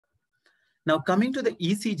Now coming to the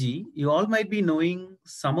ECG, you all might be knowing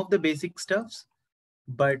some of the basic stuffs,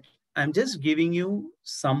 but I'm just giving you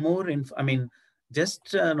some more,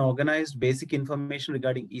 just an organized basic information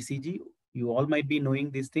regarding ECG. You all might be knowing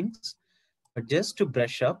these things, but just to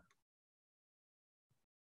brush up,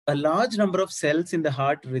 a large number of cells in the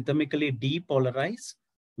heart rhythmically depolarize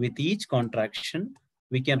with each contraction.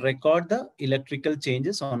 We can record the electrical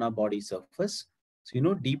changes on our body surface. So,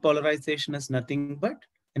 depolarization is nothing but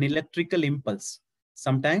an electrical impulse.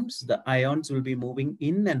 Sometimes the ions will be moving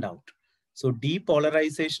in and out. So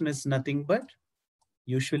depolarization is nothing but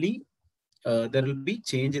usually there will be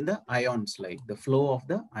change in the ions, like the flow of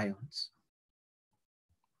the ions.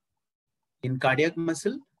 In cardiac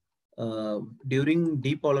muscle, during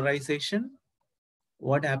depolarization,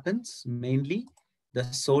 what happens? Mainly the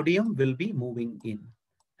sodium will be moving in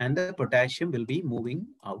and the potassium will be moving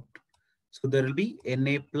out. So there will be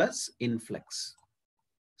Na plus influx.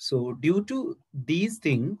 So due to these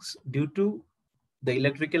things, due to the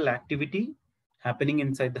electrical activity happening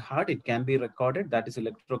inside the heart, it can be recorded. That is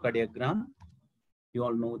electrocardiogram. You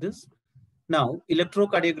all know this. Now,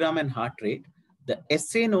 electrocardiogram and heart rate. The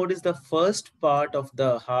SA node is the first part of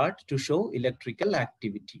the heart to show electrical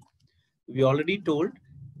activity. We already told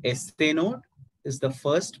SA node is the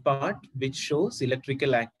first part which shows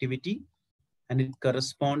electrical activity, and it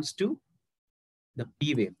corresponds to the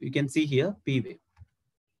P wave. You can see here P wave.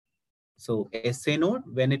 So SA node,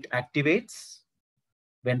 when it activates,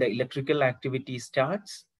 when the electrical activity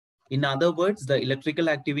starts. In other words, the electrical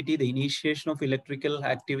activity, the initiation of electrical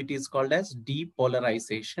activity is called as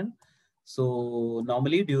depolarization. So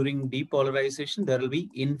normally during depolarization, there will be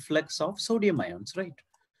influx of sodium ions, right?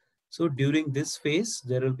 So during this phase,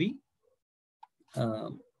 there will be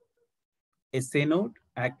SA node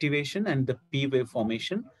activation and the P wave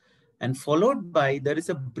formation, and followed by there is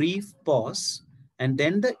a brief pause, and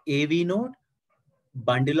then the AV node,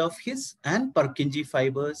 bundle of His and Purkinje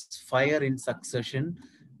fibers fire in succession.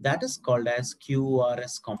 That is called as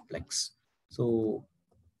QRS complex. So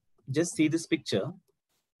just see this picture.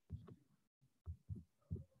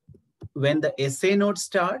 When the SA node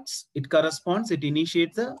starts, it corresponds, it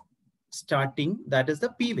initiates the starting, that is the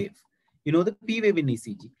P wave. You know the P wave in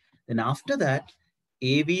ECG. Then after that,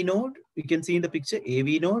 AV node, you can see in the picture,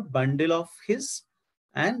 AV node, bundle of His,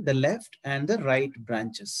 and the left and the right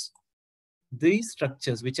branches. These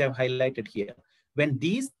structures which I've highlighted here, when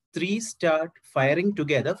these three start firing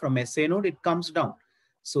together from SA node, it comes down.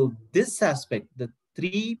 So this aspect, the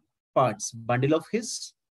three parts, bundle of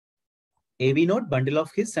His, AV node, bundle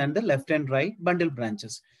of His, and the left and right bundle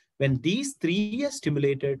branches. When these three are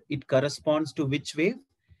stimulated, it corresponds to which wave?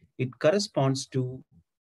 It corresponds to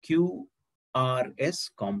QRS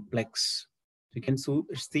complex. You can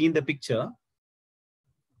see in the picture.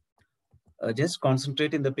 Just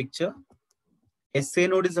concentrate in the picture. SA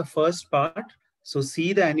node is the first part. So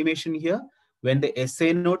see the animation here. When the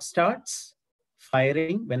SA node starts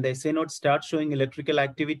firing, when the SA node starts showing electrical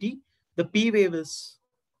activity, the P wave is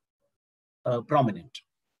prominent.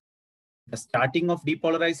 The starting of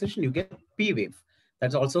depolarization, you get P wave.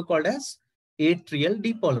 That's also called as atrial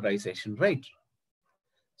depolarization, right?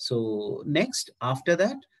 So next, after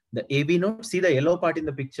that, the AV node, see the yellow part in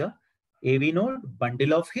the picture, AV node,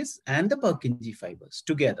 bundle of His, and the Purkinje fibers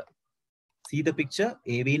together. See the picture,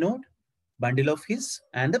 AV node, bundle of His,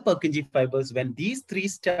 and the Purkinje fibers. When these three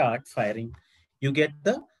start firing, you get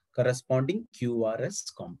the corresponding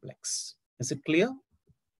QRS complex. Is it clear?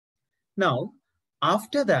 Now,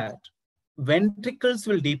 after that, ventricles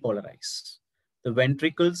will depolarize. The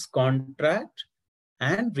ventricles contract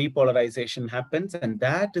and repolarization happens, and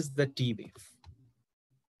that is the T wave.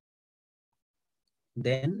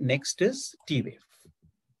 Then next is T wave.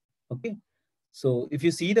 Okay. So if you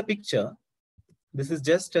see the picture, this is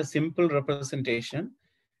just a simple representation.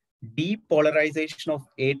 Depolarization of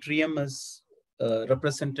atrium is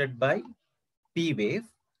represented by P wave.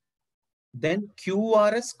 Then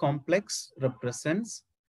QRS complex represents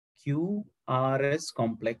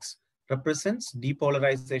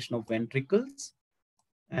depolarization of ventricles,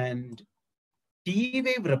 and T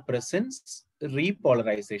wave represents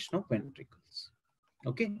repolarization of ventricles.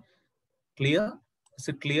 Okay, clear? Is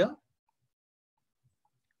it clear?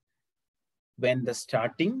 When there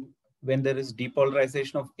is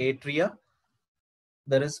depolarization of atria,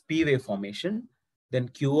 there is P wave formation. Then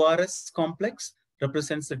QRS complex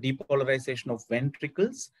represents the depolarization of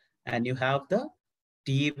ventricles, and you have the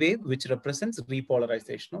T wave, which represents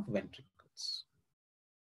repolarization of ventricles.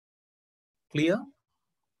 Clear?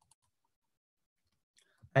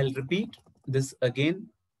 I'll repeat this again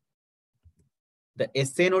The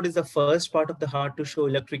SA node is the first part of the heart to show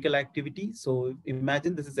electrical activity. So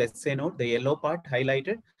imagine this is SA node, the yellow part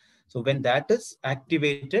highlighted. So when that is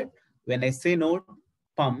activated, when SA node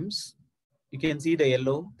pumps, you can see the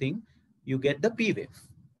yellow thing, you get the P wave.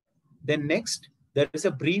 Then next, there is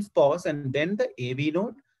a brief pause and then the AV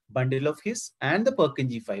node, bundle of His and the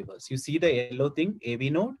Purkinje fibers. You see the yellow thing,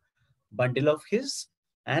 AV node, bundle of His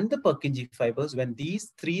and the Purkinje fibers. When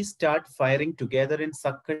these three start firing together in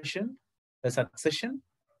succession,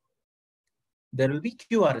 there will be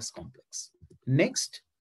QRS complex. Next,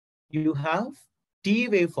 you have T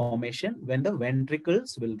wave formation when the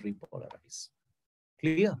ventricles will repolarize.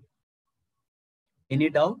 Clear? Any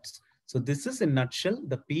doubts? So this is in nutshell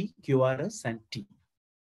the P, QRS and T.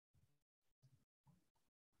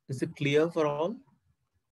 Is it clear for all?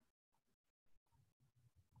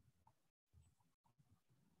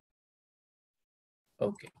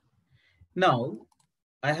 Okay. Now,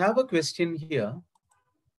 I have a question here.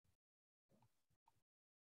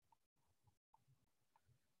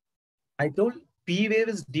 I told P wave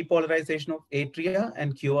is depolarization of atria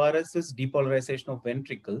and QRS is depolarization of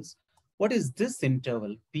ventricles. What is this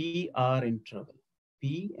interval? PR interval.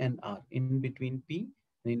 P and R, in between P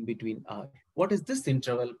and in between R. What is this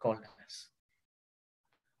interval called as?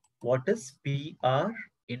 What is PR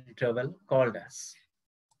interval called as?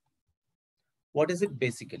 What is it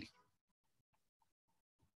basically?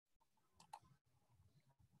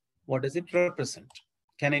 What does it represent?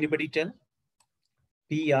 Can anybody tell?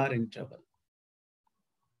 PR interval.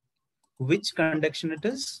 Which conduction it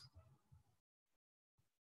is?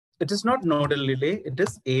 It is not nodal relay, it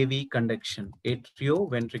is AV conduction,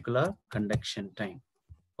 atrioventricular conduction time.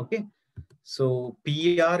 Okay, so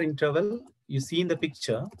PR interval, you see in the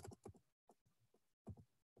picture,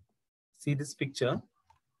 see this picture,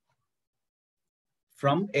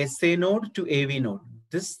 from SA node to AV node,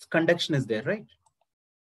 this conduction is there, right?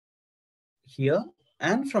 Here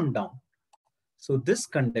and from down. So this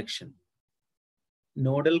conduction,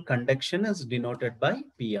 nodal conduction is denoted by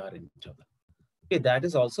PR interval. Okay, that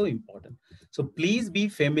is also important. So please be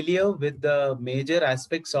familiar with the major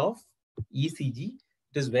aspects of ECG.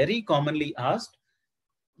 It is very commonly asked.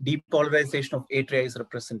 Depolarization of atria is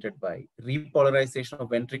represented by, repolarization of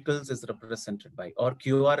ventricles is represented by, or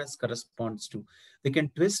QRS corresponds to. They can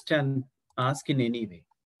twist and ask in any way.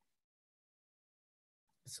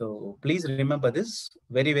 So please remember this,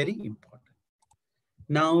 very, very important.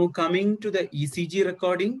 Now coming to the ECG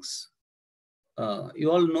recordings,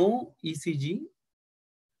 you all know ECG,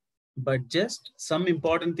 but just some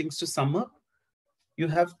important things to sum up. You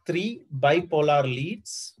have three bipolar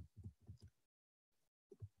leads.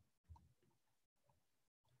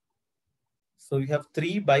 So you have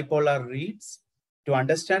three bipolar leads. To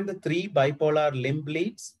understand the three bipolar limb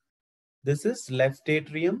leads, this is left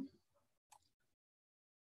atrium,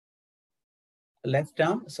 left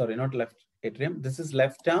arm, sorry, not left atrium. This is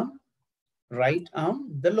left arm, right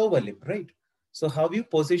arm, the lower limb, right? So how you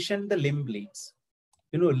position the limb leads?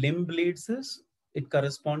 You know, limb leads is, it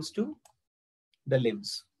corresponds to the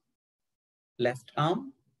limbs. Left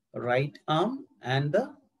arm, right arm, and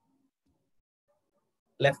the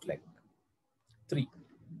left leg. Three.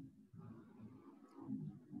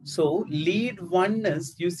 So lead one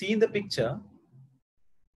is, you see in the picture,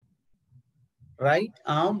 right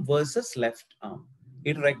arm versus left arm.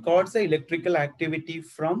 It records the electrical activity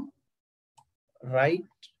from right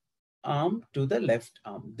arm to the left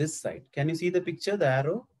arm, this side. Can you see the picture, the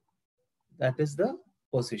arrow? That is the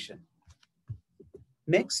position.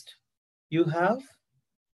 Next, you have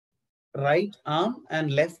right arm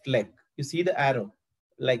and left leg. You see the arrow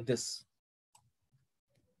like this.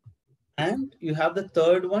 And you have the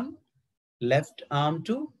third one, left arm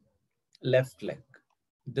to left leg,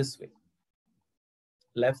 this way.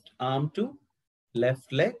 Left arm to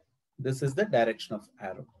left leg. This is the direction of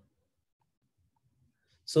arrow.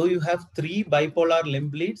 So you have three bipolar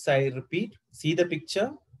limb leads. I repeat, see the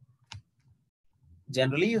picture.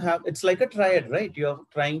 Generally you have, it's like a triad, right? You are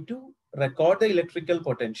trying to record the electrical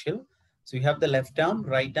potential. So you have the left arm,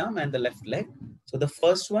 right arm, and the left leg. So the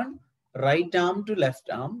first one, right arm to left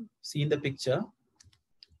arm, see in the picture.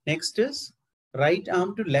 Next is right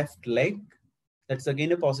arm to left leg. That's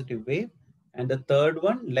again a positive wave. And the third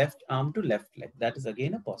one, left arm to left leg. That is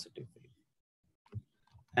again a positive wave.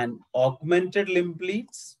 And augmented limb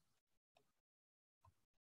leads,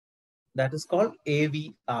 that is called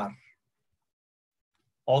AVR.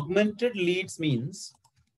 Augmented leads means,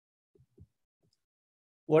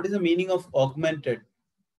 what is the meaning of augmented?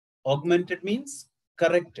 Augmented means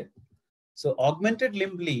corrected. So augmented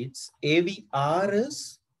limb leads, AVR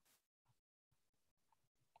is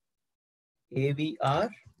AVR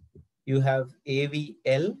you have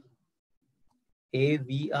AVL,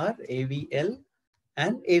 AVR, AVL,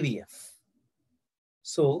 and AVF.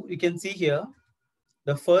 So you can see here,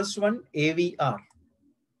 the first one, AVR.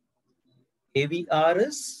 AVR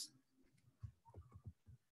is,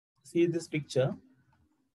 see this picture,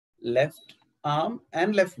 left arm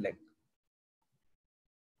and left leg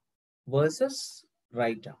versus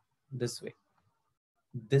right arm, this way.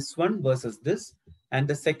 This one versus this. And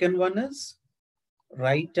the second one is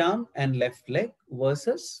right arm and left leg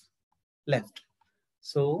versus left.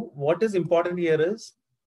 So what is important here is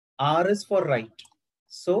R is for right.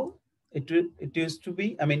 So it used to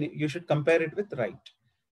be, I mean, you should compare it with right.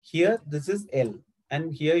 Here, this is L.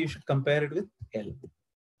 And here you should compare it with L.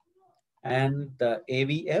 And the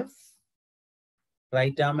AVF,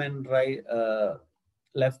 right arm and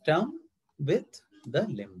left arm with the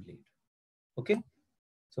limb lead. Okay.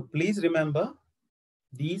 So please remember,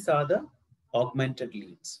 these are the augmented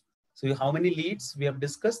leads. So how many leads we have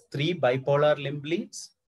discussed? 3 bipolar limb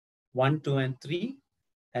leads, 1, 2, and 3,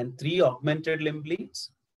 and 3 augmented limb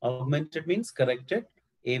leads. Augmented means corrected,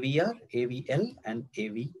 AVR, AVL, and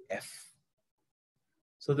AVF.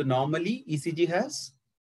 So the normally ECG has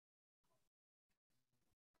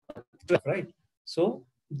 12, right? So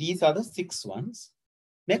these are the 6 ones.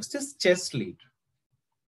 Next is chest lead.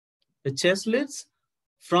 The chest leads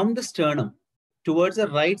from the sternum. Towards the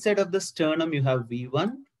right side of the sternum, you have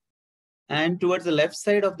V1. And towards the left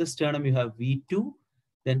side of the sternum, you have V2.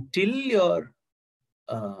 Then till your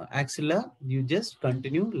axilla, you just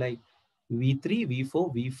continue like V3,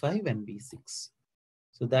 V4, V5, and V6.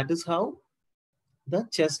 So that is how the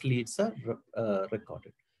chest leads are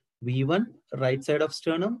recorded. V1, right side of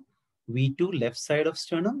sternum. V2, left side of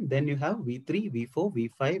sternum. Then you have V3,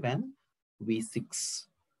 V4, V5, and V6.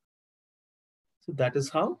 So that is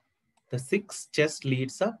how the 6 chest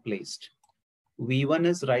leads are placed. V1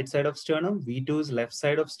 is right side of sternum. V2 is left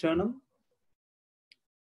side of sternum.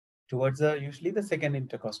 Towards usually the second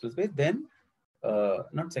intercostal space. Then,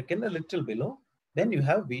 not second, a little below. Then you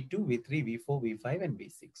have V2, V3, V4, V5, and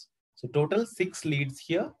V6. So total 6 leads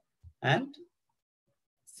here and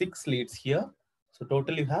 6 leads here. So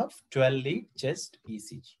total you have 12 lead chest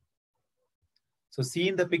ECG. So see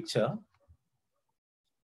in the picture,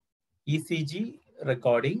 ECG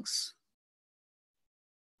recordings,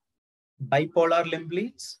 bipolar limb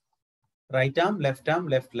leads, right arm, left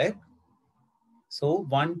leg. So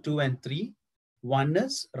 1, 2, and 3. 1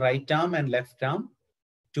 is right arm and left arm.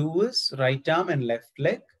 2 is right arm and left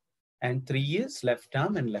leg. And 3 is left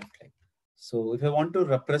arm and left leg. So if I want to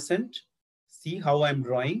represent, see how I'm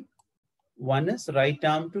drawing. 1 is right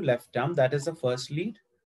arm to left arm. That is the first lead.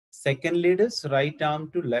 Second lead is right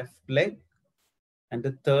arm to left leg. And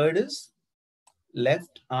the third is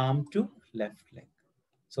left arm to left leg.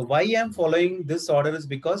 So why I'm following this order is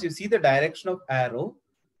because you see the direction of arrow.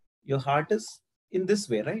 Your heart is in this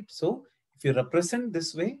way, right? So if you represent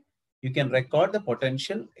this way, you can record the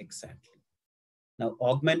potential exactly. Now,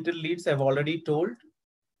 augmented leads I've already told.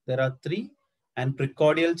 There are 3. And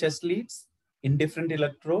precordial chest leads, indifferent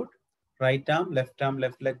electrode, right arm, left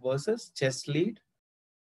leg versus chest lead,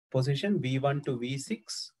 position V1 to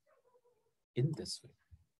V6 in this way.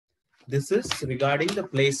 This is regarding the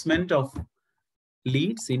placement of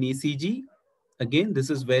leads in ECG. Again, this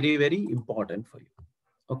is very, very important for you.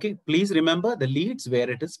 Okay, please remember the leads where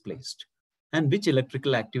it is placed and which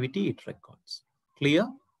electrical activity it records. Clear?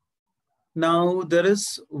 Now, there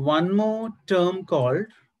is one more term called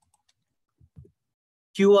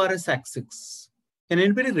QRS axis. Can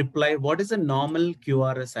anybody reply? What is a normal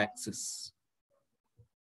QRS axis?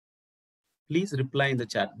 Please reply in the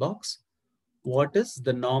chat box. What is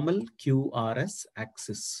the normal QRS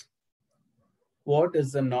axis? What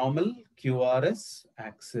is the normal QRS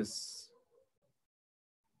axis?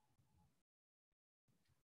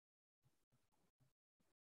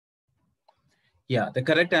 Yeah, the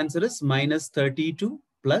correct answer is -32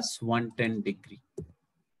 plus 110 degree.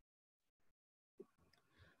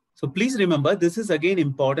 So please remember, this is again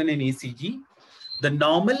important in ECG. The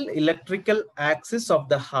normal electrical axis of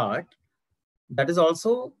the heart, that is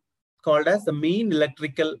also called as the mean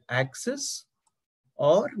electrical axis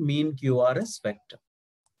or mean QRS vector.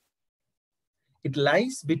 It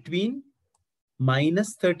lies between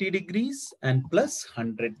 -30 degrees and plus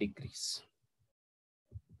 100 degrees.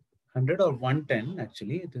 100 or 110,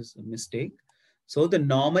 actually, it is a mistake. So the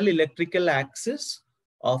normal electrical axis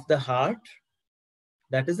of the heart,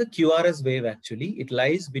 that is the QRS wave actually, it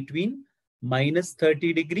lies between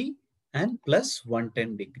 -30 degree and plus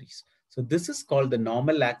 110 degrees. So this is called the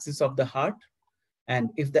normal axis of the heart.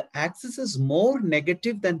 And if the axis is more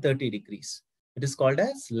negative than 30 degrees, it is called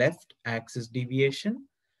as left axis deviation.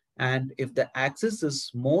 And if the axis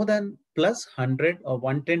is more than plus 100 or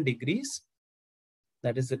 110 degrees,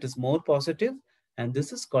 that is, it is more positive, and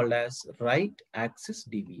this is called as right axis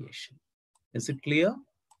deviation. Is it clear?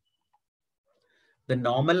 The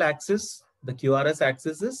normal axis, the QRS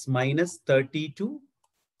axis is minus 32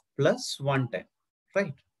 plus 110,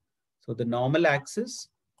 right? So the normal axis,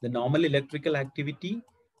 the normal electrical activity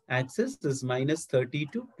axis is minus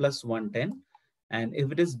 32 plus 110. And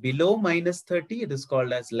if it is below minus 30, it is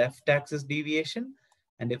called as left axis deviation.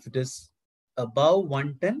 And if it is above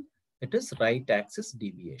 110, it is right axis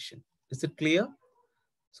deviation. Is it clear?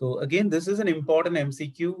 So again, this is an important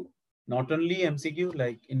MCQ, not only MCQ,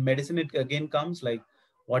 like in medicine, it again comes like,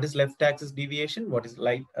 what is left axis deviation? What is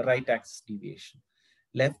right axis deviation?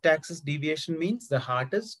 Left axis deviation means the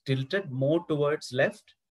heart is tilted more towards left.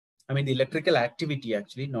 I mean, the electrical activity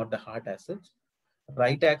actually, not the heart as such.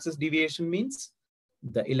 Right axis deviation means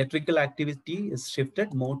the electrical activity is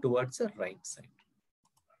shifted more towards the right side.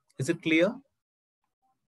 Is it clear?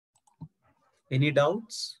 Any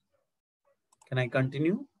doubts? Can I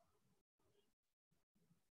continue?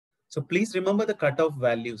 So please remember the cutoff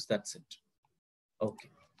values, that's it. Okay.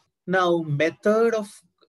 Now, method of